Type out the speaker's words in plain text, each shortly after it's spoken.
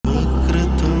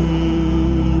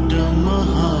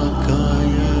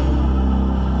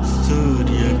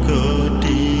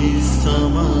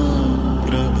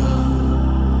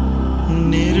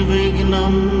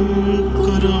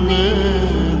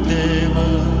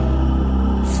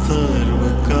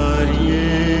सर्वकार्येषु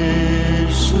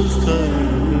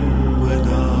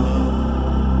सर्वदा.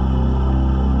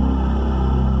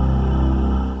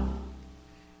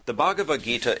 The Bhagavad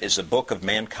Gita is a book of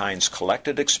mankind's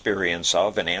collected experience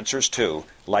of and answers to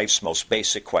life's most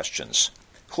basic questions.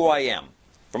 Who I am,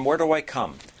 from where do I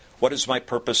come, what is my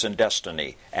purpose and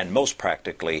destiny, and most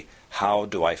practically, how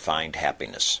do I find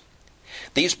happiness?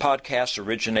 These podcasts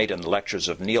originate in the lectures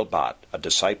of Neil Bhatt, a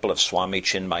disciple of Swami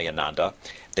Chinmayananda.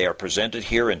 They are presented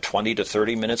here in 20 to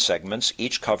 30-minute segments,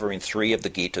 each covering 3 of the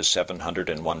Gita's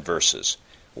 701 verses.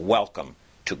 Welcome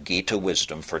to Gita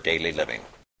Wisdom for Daily Living.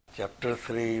 Chapter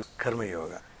 3, Karma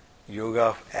Yoga, Yoga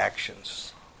of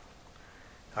Actions.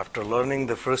 After learning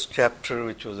the first chapter,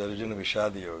 which was Arjuna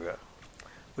Vishad Yoga,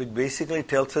 which basically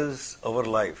tells us our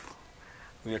life,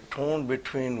 we are torn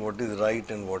between what is right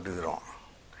and what is wrong.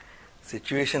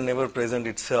 Situation never presents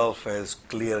itself as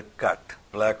clear cut,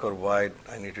 black or white,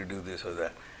 I need to do this or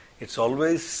that. It's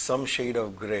always some shade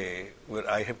of gray where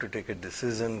I have to take a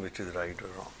decision which is right or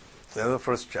wrong. That's the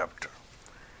first chapter.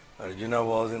 Arjuna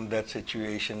was in that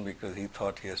situation because he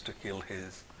thought he has to kill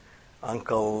his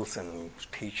uncles and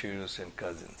teachers and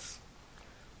cousins.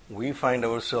 We find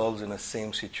ourselves in the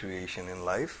same situation in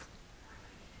life,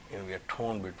 and we are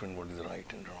torn between what is right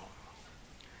and wrong.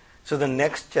 So the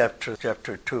next chapter,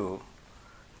 chapter 2,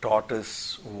 taught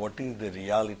us what is the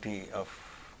reality of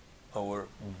our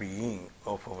being,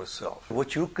 of ourselves.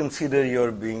 What you consider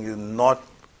your being is not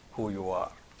who you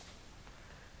are.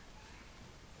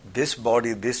 This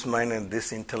body, this mind, and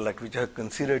this intellect, which I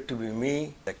consider to be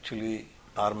me, actually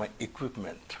are my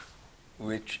equipment,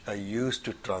 which I use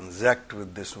to transact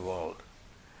with this world.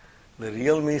 The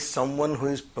real me is someone who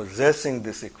is possessing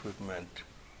this equipment.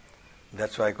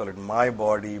 That's why I call it my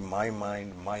body, my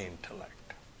mind, my intellect.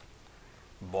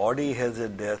 Body has a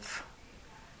death,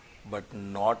 but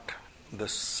not the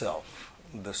self.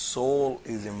 The soul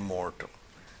is immortal.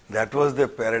 That was the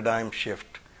paradigm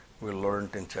shift we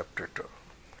learned in chapter 2.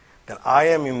 That I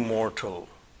am immortal,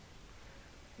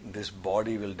 this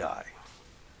body will die.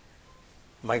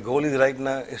 My goal is right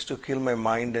now is to kill my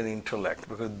mind and intellect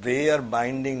because they are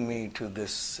binding me to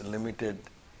this limited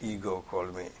ego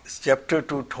called me. Chapter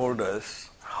 2 told us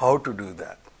how to do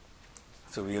that.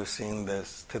 So we have seen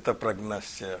this Sthita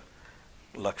Pragnasya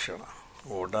Lakshana.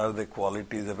 What are the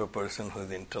qualities of a person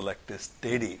whose intellect is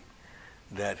steady?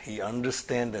 That he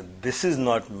understands that this is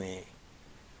not me,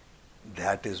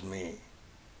 that is me,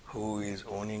 who is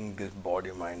owning this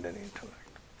body, mind, and intellect.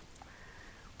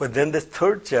 But then the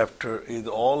third chapter is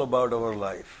all about our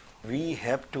life. We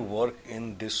have to work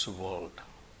in this world.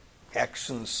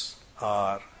 Actions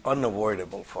are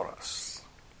unavoidable for us.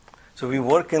 So we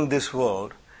work in this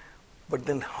world, but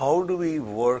then how do we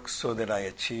work so that I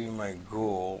achieve my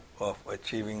goal of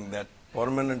achieving that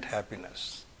permanent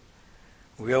happiness?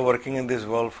 We are working in this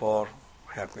world for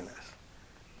happiness.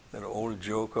 That old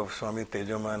joke of Swami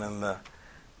Tejamananda,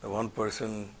 the one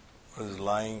person was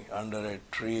lying under a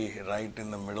tree right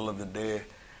in the middle of the day.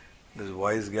 These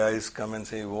wise guys come and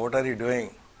say, "What are you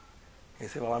doing?" He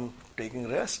said, "Well, I'm taking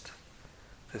rest."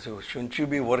 They say, "Well, shouldn't you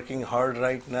be working hard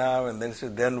right now?" And then he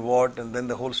said, "Then what?" And then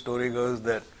the whole story goes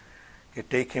that you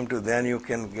take him to then you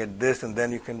can get this and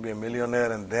then you can be a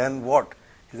millionaire and then what?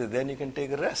 He said, "Then you can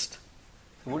take a rest."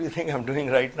 What do you think I'm doing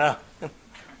right now?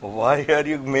 Why are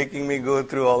you making me go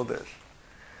through all this?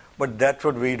 But that's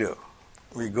what we do.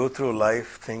 We go through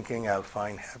life thinking I'll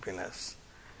find happiness,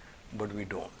 but we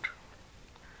don't.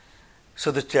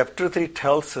 So the chapter 3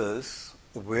 tells us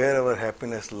where our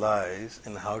happiness lies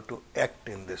and how to act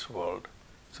in this world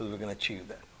so that we can achieve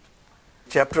that.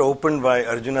 Chapter opened by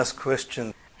Arjuna's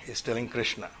question. He's telling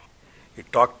Krishna. He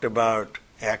talked about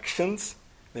actions,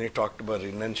 then he talked about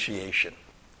renunciation.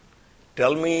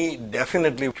 Tell me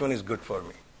definitely which one is good for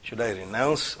me. Should I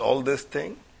renounce all this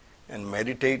thing and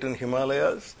meditate in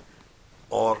Himalayas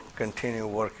or continue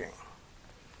working?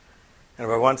 And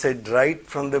Bhagavan said right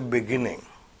from the beginning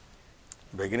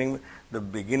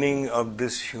of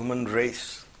this human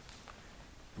race,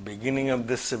 beginning of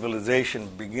this civilization,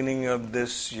 beginning of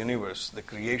this universe, the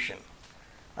creation,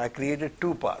 I created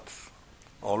 2 paths.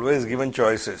 Always given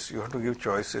choices. You have to give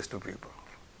choices to people.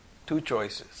 2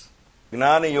 choices.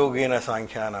 Gnana yogena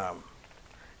sankhyanam,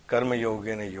 karma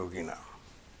yogena yoginam.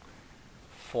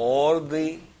 For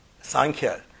the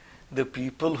Sankhya, the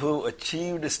people who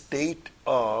achieved a state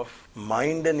of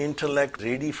mind and intellect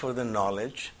ready for the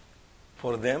knowledge,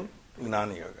 for them,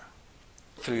 Gnana Yoga.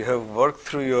 So you have worked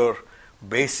through your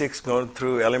basics, gone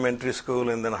through elementary school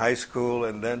and then high school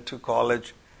and then to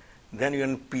college, then you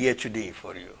have PhD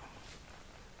for you.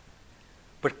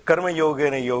 But Karma Yoga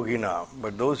and Yogina,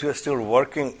 but those who are still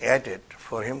working at it,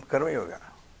 for him Karma Yoga.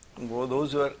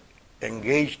 those who are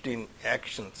engaged in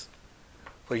actions.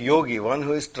 For yogi, one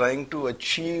who is trying to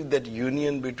achieve that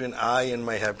union between I and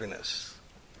my happiness.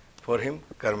 For him,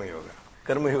 karma yoga.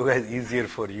 Karma yoga is easier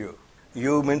for you.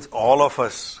 You means all of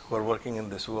us who are working in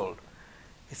this world.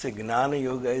 It's a jnana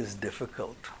yoga is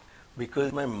difficult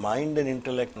because my mind and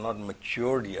intellect are not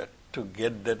matured yet to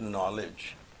get that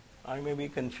knowledge. I may be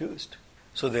confused.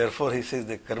 So therefore he says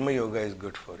that karma yoga is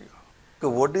good for you. So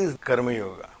what is karma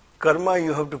yoga? Karma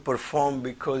you have to perform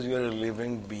because you are a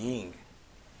living being.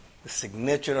 The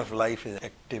signature of life is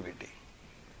activity.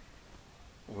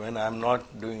 When I'm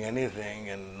not doing anything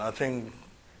and nothing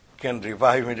can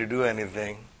revive me to do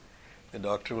anything, the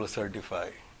doctor will certify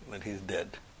that he's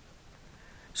dead.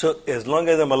 So as long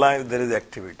as I'm alive, there is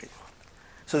activity.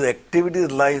 So the activity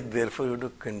is life, therefore you have to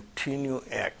continue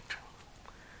act.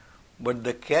 But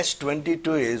the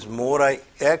catch-22 is more I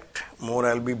act, more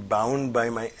I'll be bound by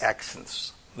my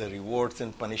actions, the rewards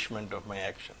and punishment of my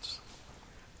actions.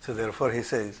 So therefore he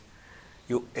says,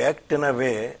 you act in a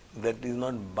way that is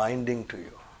not binding to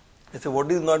you. So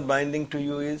what is not binding to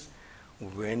you is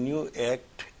when you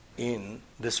act in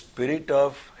the spirit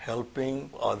of helping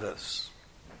others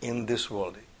in this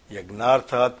world.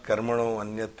 Yagnarthat karmano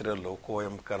anyatra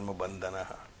lokoyam karma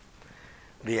bandhanaha.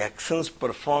 The actions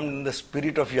performed in the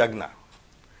spirit of yagna.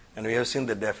 And we have seen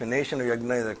the definition of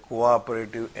yagna is a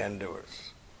cooperative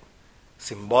endeavors.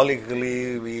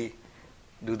 Symbolically we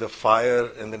do the fire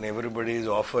and then everybody is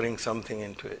offering something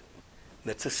into it.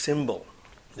 That's a symbol.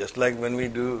 Just like when we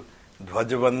do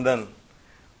Dhwajabandhan,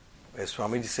 as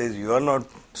Swamiji says, you are not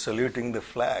saluting the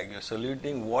flag, you are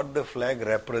saluting what the flag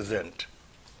represents,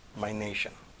 my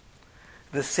nation.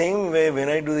 The same way when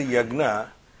I do the yagna,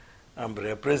 I am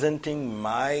representing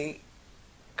my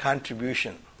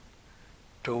contribution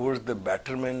towards the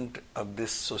betterment of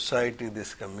this society,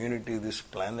 this community, this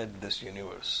planet, this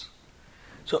universe.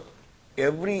 So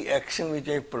every action which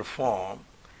I perform,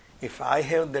 if I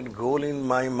have that goal in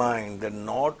my mind that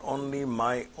not only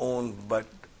my own but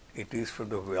it is for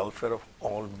the welfare of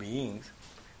all beings,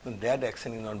 then that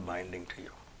action is not binding to you.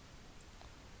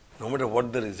 No matter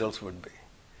what the results would be.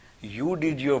 You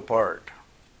did your part.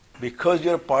 Because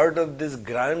you are part of this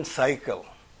grand cycle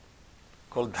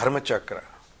called Dharma Chakra.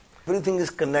 Everything is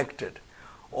connected.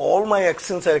 All my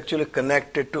actions are actually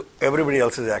connected to everybody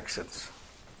else's actions.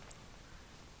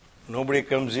 Nobody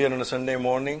comes here on a Sunday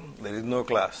morning, there is no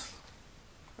class.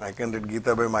 I can read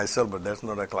Gita by myself, but that's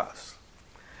not a class.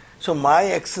 So my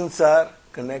actions are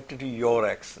connected to your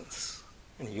actions.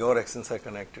 And your actions are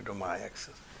connected to my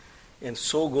actions. And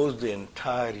so goes the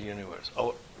entire universe.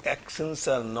 Our actions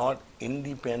are not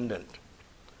independent.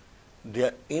 They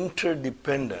are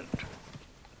interdependent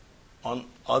on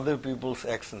other people's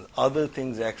actions, other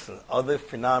things' actions, other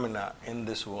phenomena in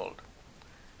this world.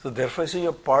 So therefore, so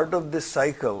you're part of this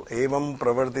cycle. Evam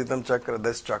pravartitam chakra.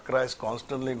 This chakra is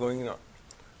constantly going on.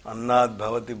 Annad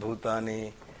bhavati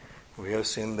bhutani. We have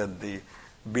seen that the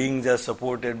beings are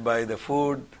supported by the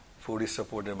food. Food is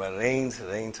supported by rains.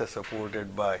 Rains are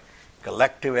supported by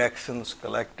collective actions.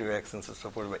 Collective actions are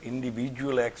supported by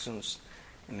individual actions.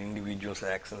 And individuals'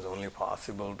 actions only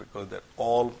possible because that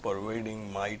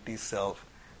all-pervading mighty self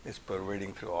is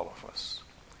pervading through all of us.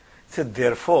 So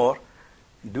therefore,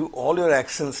 do all your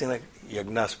actions in a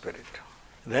yagna spirit.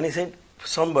 Then he said,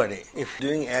 somebody, if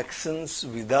doing actions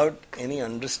without any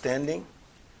understanding,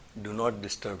 do not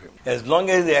disturb him. As long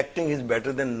as the acting is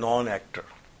better than non-actor.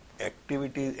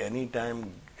 Activity is any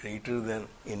time greater than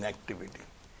inactivity.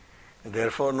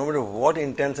 Therefore, no matter what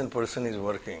intention person is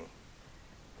working,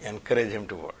 encourage him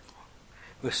to work.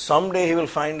 Because someday he will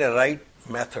find a right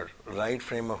method, right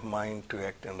frame of mind to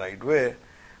act in right way.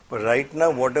 But right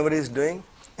now, whatever he is doing,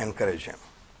 encourage him.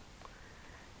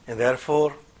 And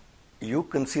therefore, you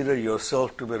consider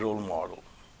yourself to be a role model.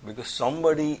 Because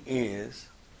somebody is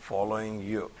following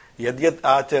you. Yadyat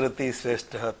acharati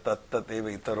sreshtaha tattat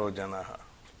eva itaro janaha.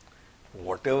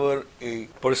 Whatever a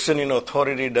person in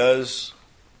authority does,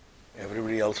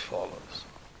 everybody else follows.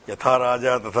 Yatha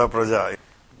raja tatha praja.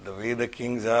 The way the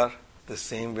kings are, the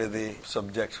same way the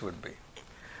subjects would be.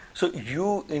 So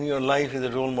you in your life is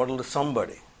a role model to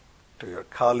somebody, to your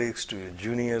colleagues, to your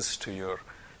juniors, to your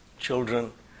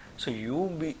children. So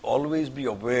you always be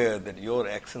aware that your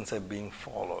actions are being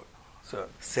followed. So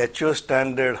set your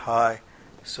standard high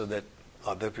so that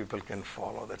other people can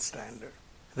follow that standard.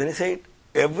 Then he said,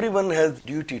 everyone has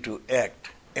duty to act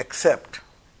except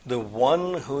the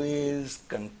one who is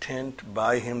content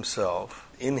by himself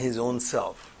in his own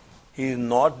self. He is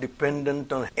not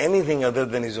dependent on anything other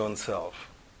than his own self.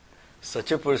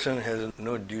 Such a person has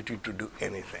no duty to do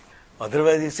anything.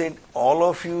 Otherwise, he said, all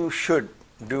of you should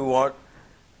do what?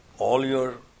 All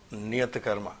your niyata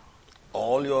karma.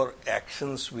 All your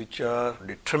actions which are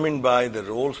determined by the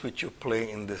roles which you play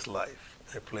in this life.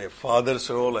 I play a father's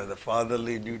role, as a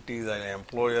fatherly duties, I an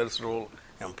employer's role,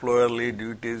 employerly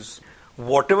duties.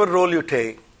 Whatever role you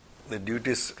take, the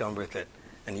duties come with it.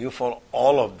 And you follow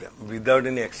all of them without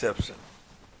any exception.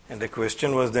 And the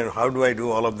question was then, how do I do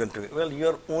all of them together? Well, you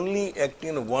are only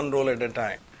acting one role at a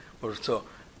time. So,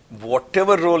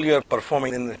 whatever role you are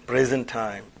performing in the present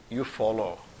time, you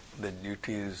follow the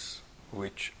duties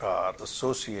which are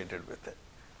associated with it,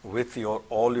 with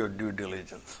all your due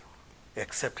diligence.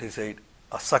 Except, he said,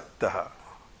 asaktaha,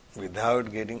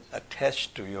 without getting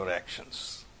attached to your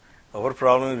actions. Our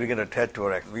problem is we get attached to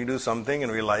our actions. We do something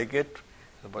and we like it.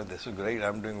 But this is great,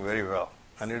 I'm doing very well.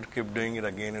 I need to keep doing it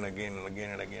again and again and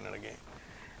again and again and again.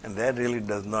 And that really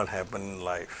does not happen in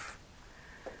life.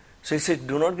 So he said,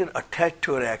 do not get attached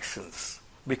to your actions.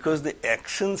 Because the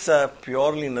actions are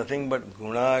purely nothing but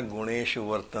guna guneshu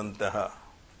vartantaha.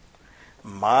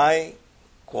 My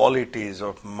qualities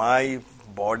of my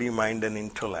body, mind and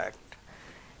intellect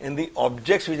and the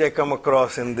objects which I come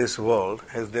across in this world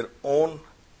has their own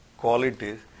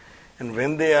qualities, and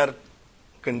when they are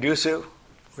conducive,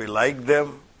 we like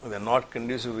them. When they are not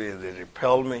conducive, they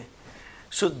repel me.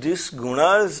 So these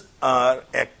gunas are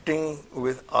acting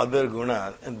with other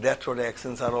gunas, and that's what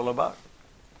actions are all about.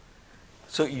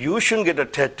 So you shouldn't get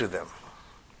attached to them.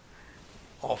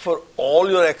 Offer all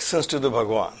your actions to the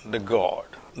Bhagavan, the God,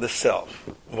 the Self.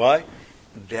 Why?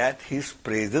 That His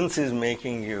presence is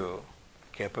making you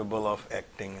capable of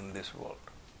acting in this world.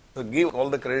 So give all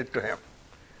the credit to Him.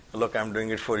 Look, I'm doing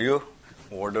it for you.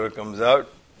 Whatever comes out,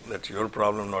 that's your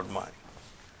problem, not mine.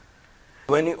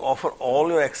 When you offer all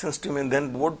your actions to me,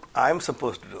 then what I'm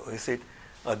supposed to do? He said,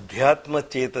 Adhyatma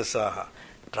chetasaha.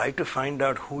 Try to find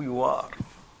out who you are.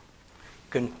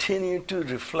 Continue to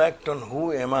reflect on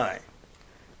who am I.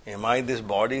 Am I this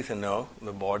body? He said, no,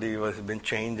 the body has been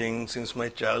changing since my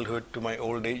childhood to my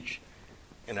old age,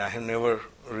 and I have never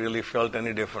really felt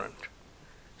any different.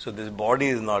 So this body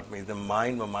is not me.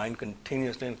 My mind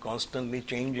continuously and constantly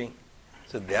changing.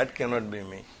 So that cannot be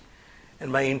me.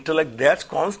 And my intellect, that's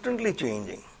constantly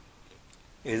changing.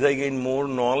 As I gain more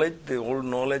knowledge, the old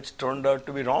knowledge turned out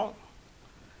to be wrong.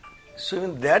 So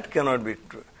even that cannot be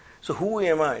true. So who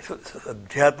am I? So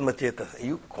adhyatma cheta.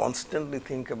 You constantly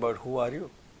think about who are you.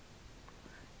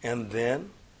 And then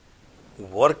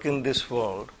work in this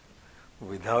world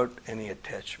without any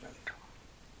attachment.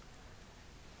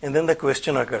 And then the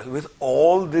question occurs, with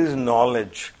all this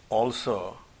knowledge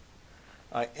also,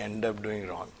 I end up doing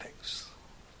wrong things.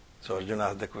 So Arjuna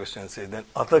asked the question and says, then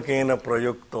atakena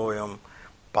prayuktoyam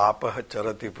papaha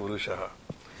charati purushaha.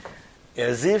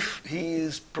 As if he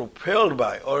is propelled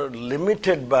by or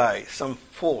limited by some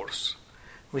force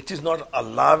which is not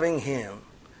allowing him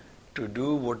to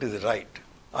do what is right.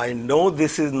 I know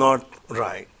this is not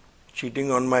right. Cheating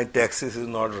on my taxes is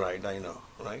not right, I know,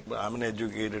 right? But I'm an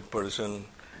educated person.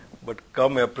 But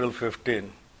come April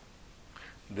 15,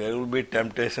 there will be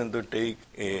temptation to take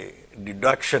a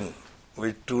deduction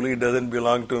which truly doesn't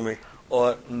belong to me,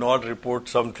 or not report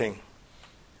something.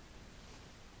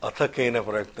 Athakena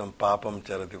praktam papam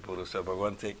charati purusa.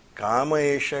 Bhagavan says, kama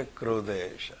esha krodha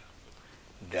esha.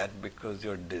 That because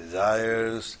your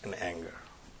desires and anger.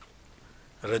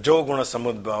 Rajoguna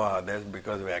samudbhava, that's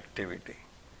because of activity.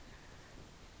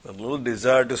 The little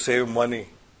desire to save money,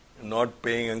 not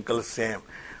paying Uncle Sam.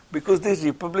 Because these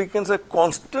Republicans are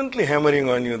constantly hammering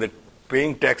on you that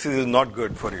paying taxes is not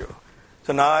good for you.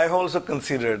 So now I have also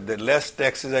considered that less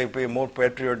taxes I pay, more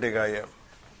patriotic I am.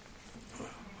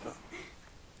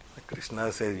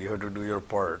 Krishna says you have to do your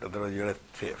part, otherwise you're a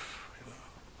thief.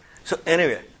 So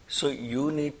anyway, so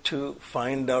you need to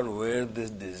find out where this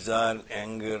desire and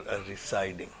anger are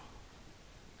residing.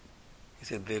 He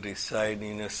said they reside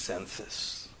in your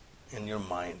senses, in your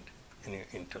mind, in your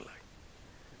intellect.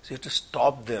 So you have to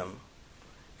stop them,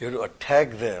 you have to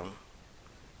attack them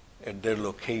at their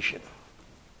location.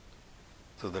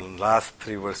 So the last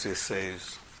three verses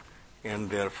says, and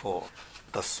therefore,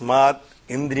 tasmat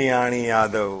indriyani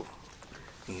yadav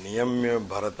niyamya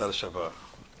bharatarshava.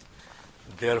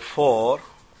 Therefore,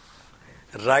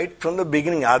 right from the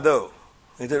beginning, yadav,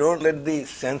 he said, don't let the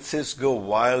senses go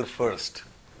wild first.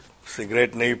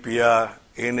 Cigarette nahi piya,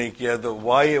 ye nahi kiya, to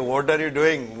why, what are you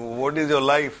doing? What is your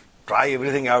life? Try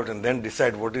everything out and then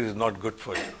decide what is not good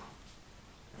for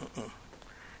you.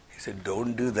 He said,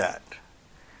 don't do that.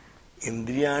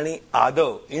 Indriyani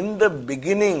adav, in the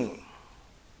beginning,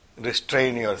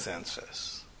 restrain your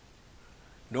senses.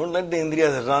 Don't let the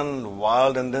indriyas run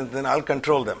wild and then I'll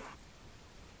control them.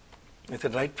 He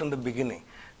said, right from the beginning,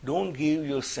 don't give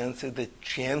your senses the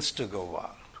chance to go wild.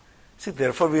 See,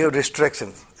 therefore we have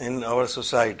restrictions in our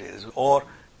societies or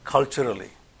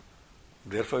culturally.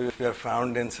 Therefore, if you are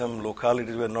found in some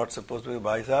localities where not supposed to be,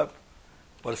 bhai sahab,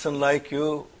 person like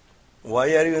you,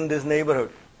 why are you in this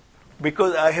neighborhood?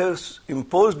 Because I have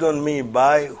imposed on me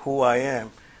by who I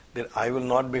am that I will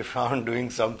not be found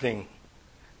doing something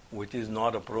which is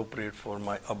not appropriate for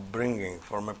my upbringing,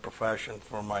 for my profession,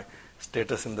 for my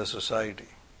status in the society.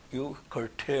 You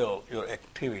curtail your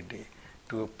activity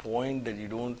to a point that you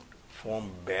don't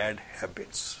form bad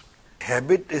habits.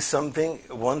 Habit is something,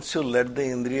 once you let the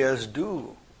indriyas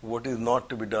do what is not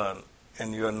to be done,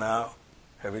 and you are now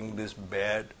having this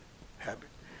bad habit.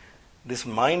 This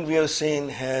mind we have seen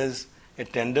has a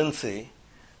tendency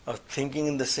of thinking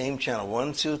in the same channel.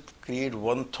 Once you create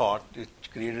one thought, it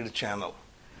created a channel.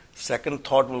 Second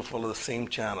thought will follow the same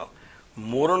channel.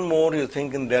 More and more you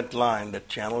think in that line, that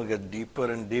channel gets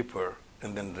deeper and deeper,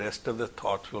 and then rest of the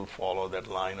thoughts will follow that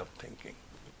line of thinking.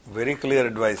 Very clear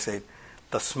advice said,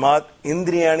 Tasmat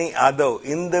Indriyani Adav,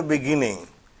 in the beginning,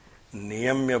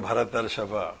 Niyamya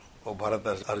Bharatarshava, or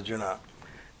Bharatar Arjuna,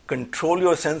 control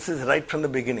your senses right from the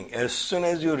beginning. As soon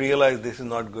as you realize this is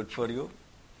not good for you,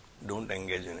 don't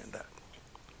engage in that.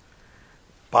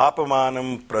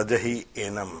 Papamanam prajahi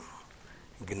enam,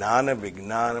 gnana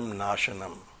vignanam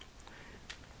nashanam.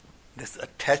 This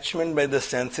attachment by the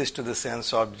senses to the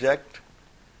sense object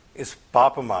is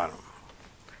papamanam.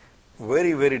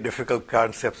 Very, very difficult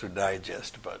concepts to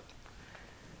digest, but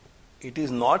it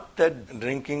is not that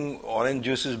drinking orange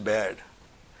juice is bad.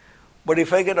 But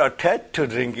if I get attached to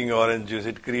drinking orange juice,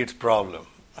 it creates problem.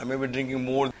 I may be drinking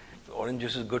more. Orange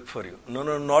juice is good for you.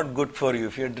 No, not good for you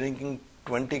if you're drinking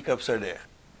 20 cups a day,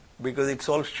 because it's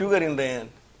all sugar in the end.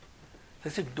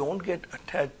 They said, don't get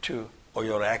attached to or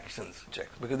your actions,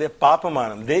 because they're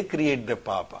papamanam. They create the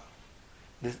papa.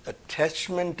 This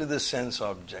attachment to the sense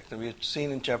object. We have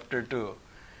seen in chapter 2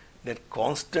 that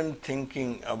constant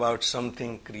thinking about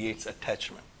something creates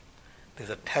attachment. This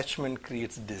attachment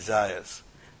creates desires.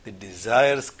 The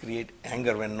desires create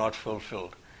anger when not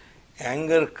fulfilled.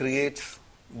 Anger creates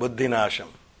buddhinasham,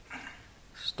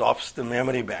 stops the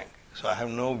memory bank. So I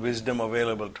have no wisdom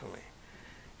available to me.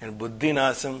 And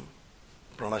buddhinasham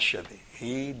pranashyati.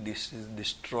 He is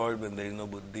destroyed when there is no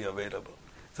buddhi available.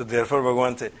 So therefore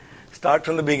Bhagavan said, start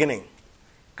from the beginning.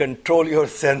 Control your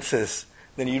senses.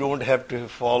 Then you don't have to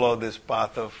follow this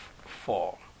path of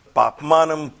fall.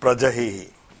 Papmanam prajahi.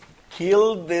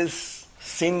 Kill this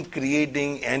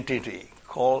sin-creating entity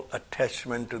called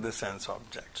attachment to the sense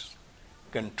objects.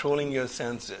 Controlling your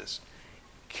senses.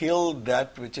 Kill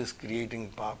that which is creating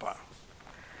papa.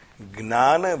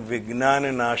 Gnana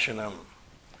vignana nashanam.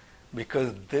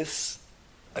 Because this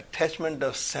attachment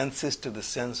of senses to the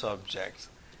sense objects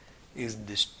is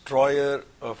destroyer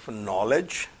of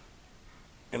knowledge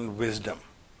and wisdom.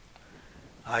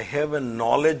 I have a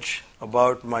knowledge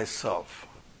about myself,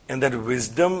 and that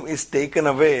wisdom is taken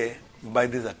away by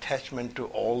this attachment to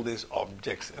all these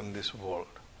objects in this world.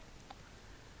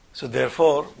 So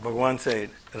therefore, Bhagavan said,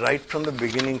 right from the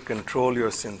beginning, control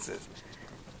your senses.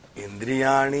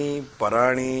 Indriyani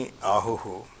parani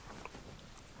ahuhu.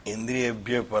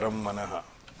 Indriyabhya param manaha.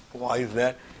 Why is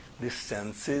that? These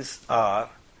senses are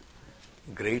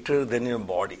greater than your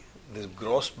body. This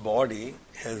gross body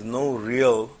has no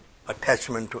real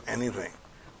attachment to anything,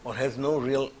 or has no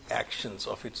real actions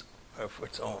of its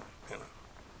own.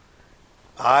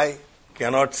 Eye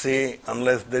cannot see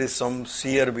unless there is some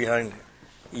seer behind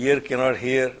it. Ear cannot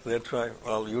hear. That's why,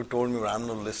 you told me I'm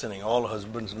not listening. All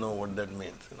husbands know what that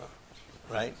means,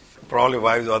 right? Probably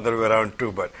wives other way around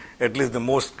too, but at least the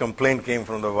most complaint came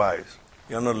from the wives.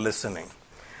 You're not listening.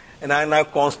 And I now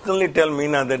constantly tell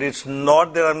Meena that it's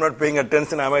not that I'm not paying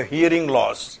attention, I'm a hearing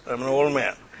loss. I'm an old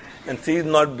man. And she is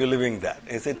not believing that.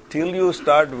 I said, till you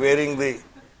start wearing the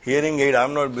hearing aid,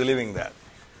 I'm not believing that.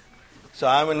 So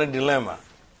I'm in a dilemma.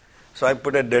 So I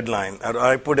put a deadline, or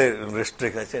I put a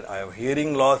restrict. I said, I have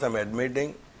hearing loss, I'm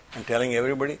admitting and telling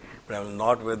everybody, but I will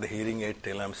not wear the hearing aid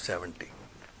till I'm 70.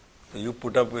 So you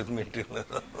put up with me till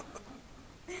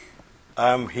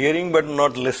I'm hearing but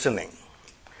not listening.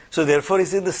 So therefore, he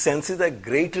said the senses are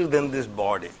greater than this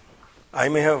body. I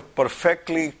may have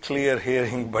perfectly clear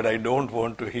hearing, but I don't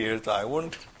want to hear, so I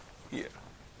won't hear.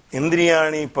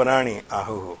 Indriyani parani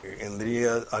ahuhu.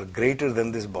 Indriyas are greater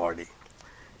than this body.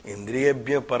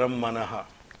 Indriyabhya param manaha.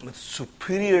 But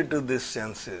superior to these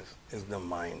senses is the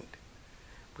mind.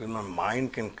 Because my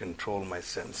mind can control my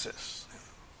senses.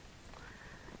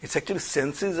 It's actually,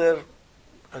 senses are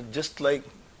just like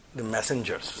the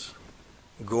messengers.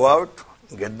 Go out,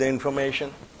 get the information,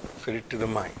 feed it to the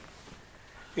mind.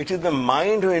 It is the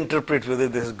mind who interprets whether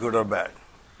this is good or bad.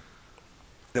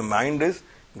 The mind is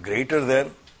greater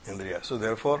than Indriya. So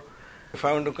therefore, if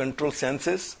I want to control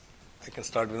senses, I can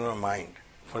start with my mind.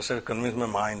 First I convince my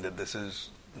mind that this is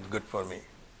good for me.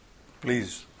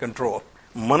 Please, control.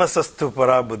 Manasastu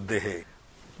para buddhihe.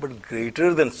 But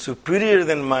greater than, superior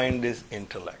than mind is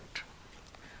intellect.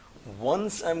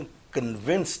 Once I'm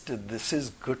convinced that this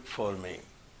is good for me,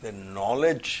 then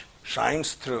knowledge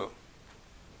shines through.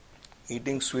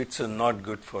 Eating sweets is not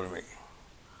good for me.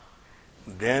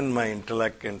 Then my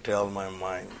intellect can tell my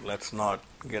mind, let's not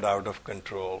get out of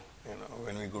control.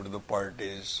 When we go to the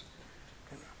parties,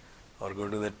 or go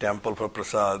to the temple for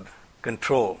prasad,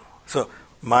 control. So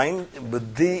mind,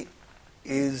 buddhi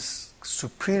is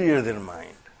superior than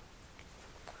mind.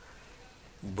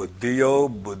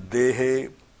 Buddhiyo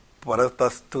buddhehe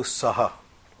paratastu saha.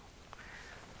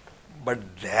 But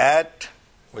that,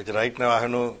 which right now I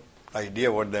have no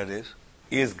idea what that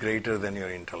is greater than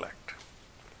your intellect.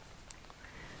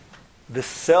 The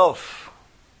self,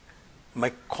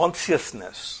 my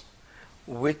consciousness,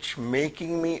 which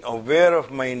making me aware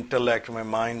of my intellect, my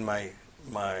mind,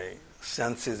 my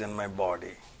senses and my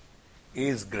body,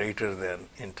 is greater than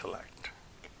intellect.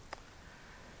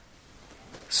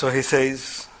 So he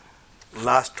says,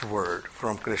 last word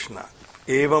from Krishna,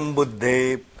 evam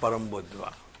buddhe param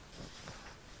buddhva.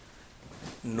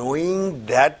 Knowing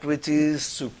that which is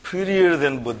superior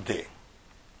than buddhi,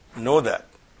 know that.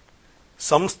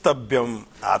 Samstabhyam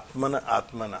atmana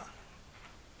atmana.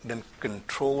 Then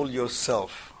control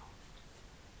yourself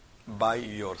by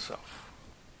yourself.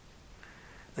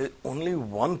 There is only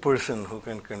one person who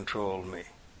can control me.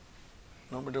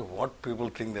 No matter what people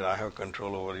think that I have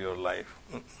control over your life.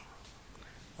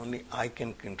 Only I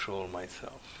can control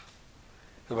myself.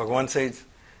 So Bhagavan says,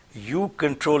 you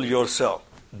control yourself.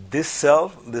 This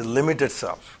self, the limited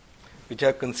self, which I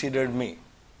have considered me,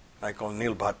 I call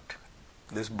Nil Bhatt,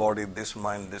 this body, this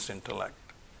mind, this intellect.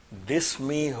 This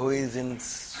me who is in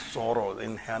sorrow,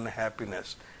 in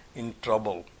unhappiness, in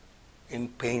trouble, in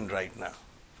pain right now.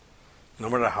 No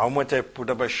matter how much I put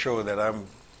up a show that I'm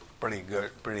pretty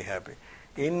good, pretty happy,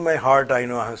 in my heart I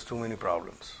know I have too many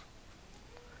problems.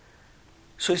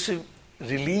 So you should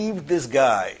relieve this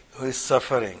guy who is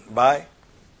suffering by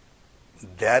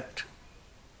that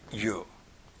you,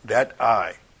 that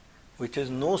I, which has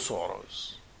no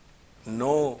sorrows,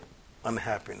 no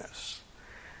unhappiness.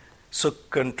 So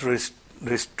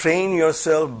restrain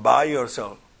yourself by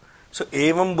yourself. So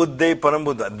evam buddhe param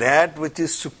buddha, that which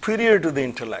is superior to the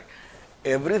intellect.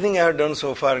 Everything I have done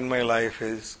so far in my life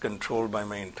is controlled by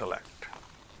my intellect.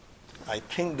 I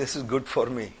think this is good for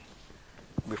me.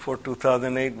 Before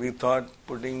 2008, we thought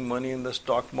putting money in the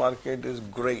stock market is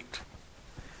great.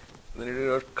 Then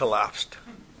it collapsed.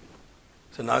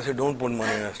 So now I say, don't put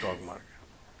money in the stock market.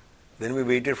 Then we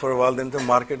waited for a while, then the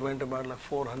market went about like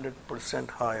 400%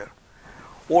 higher.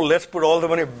 Oh, let's put all the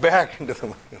money back into the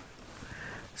market.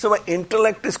 So my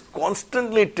intellect is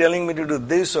constantly telling me to do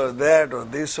this or that or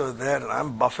this or that, and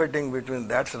I'm buffeting between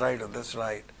that's right or that's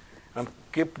right. I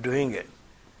keep doing it,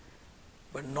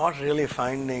 but not really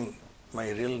finding my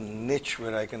real niche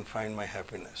where I can find my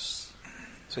happiness.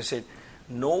 So he said,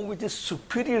 know which is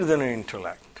superior than your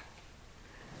intellect.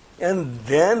 And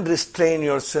then restrain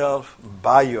yourself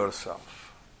by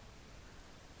yourself.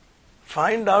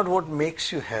 Find out what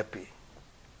makes you happy.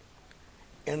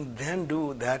 And then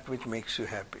do that which makes you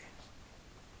happy.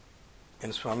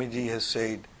 And Swamiji has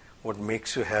said, what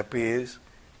makes you happy is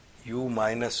you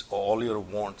minus all your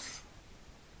wants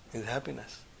is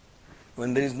happiness.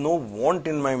 When there is no want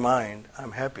in my mind,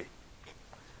 I'm happy.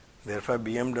 Therefore,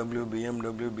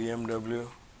 BMW,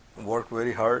 work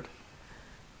very hard.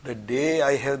 The day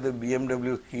I have the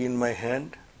BMW key in my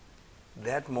hand,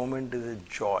 that moment is a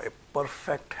joy, a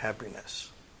perfect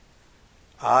happiness.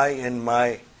 I and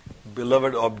my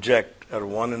beloved object are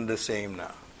one and the same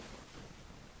now.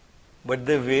 But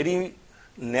the very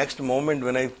next moment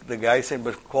when the guy said,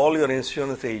 but call your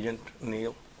insurance agent,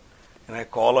 Neil. And I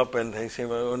call up and they say,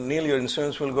 well, Neil, your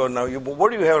insurance will go now.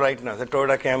 What do you have right now? The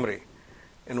Toyota Camry.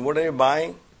 And what are you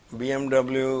buying?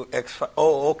 BMW X5.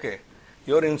 Oh, okay.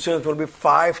 Your insurance will be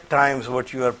 5 times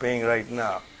what you are paying right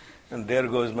now. And there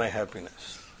goes my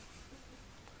happiness.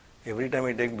 Every time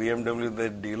I take BMW to the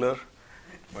dealer,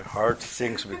 my heart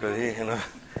sinks because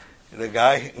the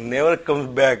guy never comes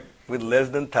back with less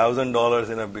than $1,000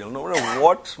 in a bill, no matter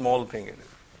what small thing it is.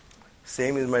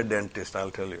 Same is my dentist,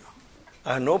 I'll tell you.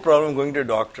 I have no problem going to a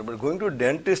doctor, but going to a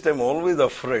dentist, I'm always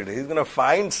afraid. He's going to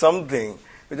find something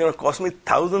which is going to cost me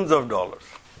thousands of dollars.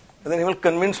 And then he will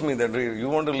convince me that you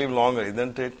want to live longer,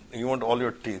 isn't it? You want all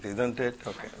your teeth, isn't it?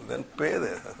 Okay, then pay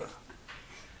this.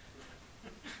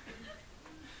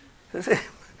 So say,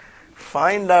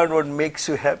 find out what makes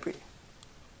you happy.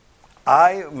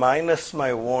 I minus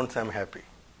my wants, I'm happy.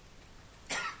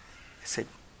 I said,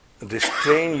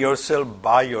 restrain yourself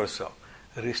by yourself.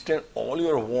 Restrain all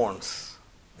your wants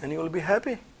and you will be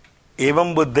happy.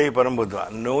 Evam buddhe param buddha.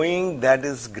 Knowing that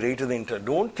is greater than intellect.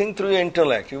 Don't think through your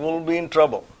intellect. You will be in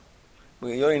trouble.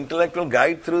 Your intellect will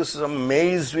guide through some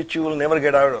maze which you will never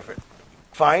get out of it.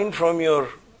 Find from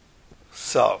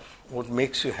yourself what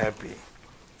makes you happy.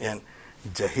 And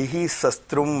jahihi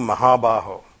sastrum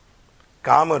mahabaho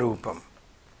kamarupam.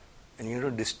 And you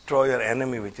have to destroy your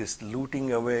enemy which is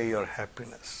looting away your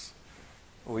happiness.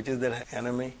 Which is that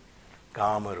enemy?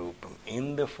 Kamarupam.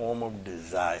 In the form of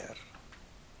desire.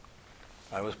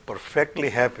 I was perfectly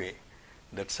happy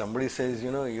that somebody says,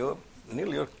 Neil, your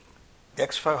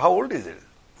X5, how old is it?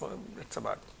 Well, it's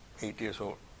about 8 years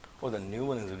old. Oh, the new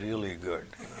one is really good.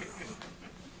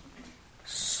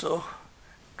 So,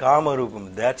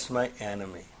 Kamarupam, that's my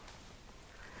enemy.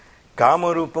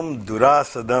 Kamarupam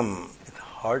durasadam. It's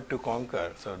hard to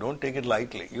conquer, so don't take it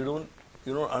lightly. You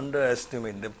don't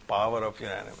underestimate the power of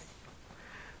your enemy.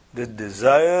 The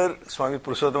desire, Swami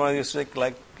Purushottam used to say,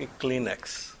 like a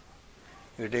Kleenex.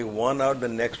 You take one out, the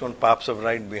next one pops up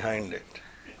right behind it.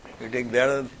 You take the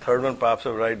other, the third one pops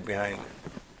up right behind it.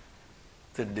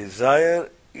 The desire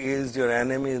is your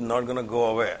enemy, is not going to go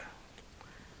away.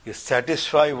 You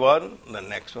satisfy one, the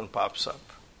next one pops up.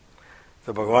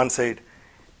 So Bhagavan said,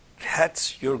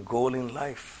 that's your goal in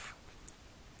life,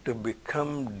 to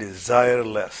become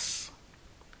desireless.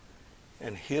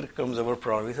 And here comes our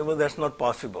problem. We say, well, that's not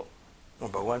possible. No,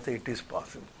 Bhagavan said, it is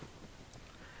possible.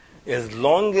 As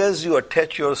long as you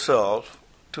attach yourself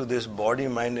to this body,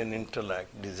 mind and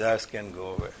intellect, desires can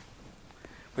go away.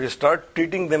 But you start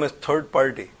treating them as third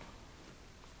party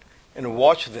and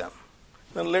watch them,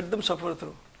 then let them suffer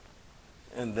through.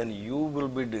 And then you will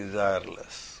be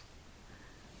desireless.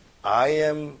 I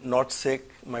am not sick,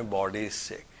 my body is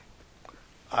sick.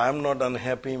 I am not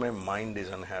unhappy, my mind is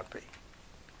unhappy.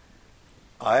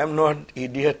 I am not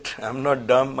idiot, I am not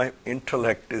dumb, my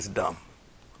intellect is dumb.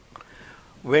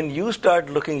 When you start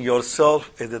looking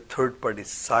yourself as a third party,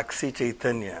 Sakshi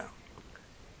Chaitanya,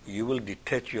 you will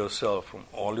detach yourself from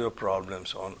all your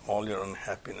problems, on all your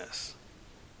unhappiness,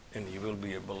 and you will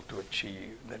be able to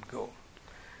achieve that goal.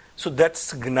 So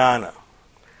that's Gnana.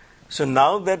 So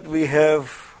now that we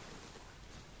have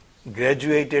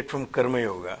graduated from Karma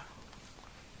Yoga,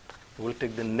 we'll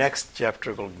take the next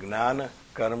chapter called Gnana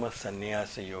Karma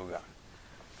Sannyasa Yoga.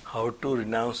 How to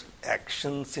renounce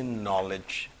actions in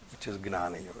knowledge, which is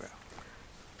Gnana Yoga.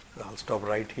 So I'll stop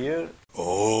right here.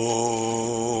 Om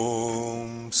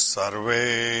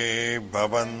Sarve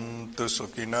Bhavantu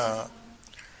Sukhina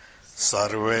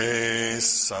Sarve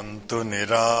Santu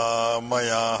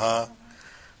Niramayaha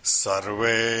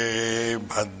Sarve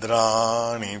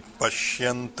Bhadrani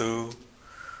Pashyantu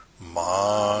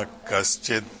Ma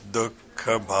Kaschid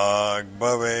Dukkha Bhag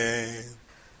Bhave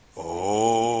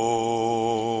Om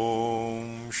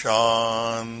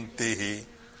Shantihi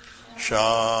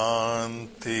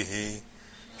Shantihi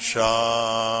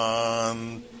Shantihi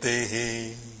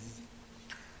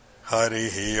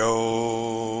Harihi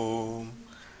Om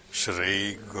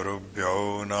Shri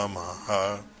Gurubhyo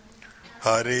Namaha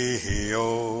Harihi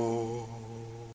Om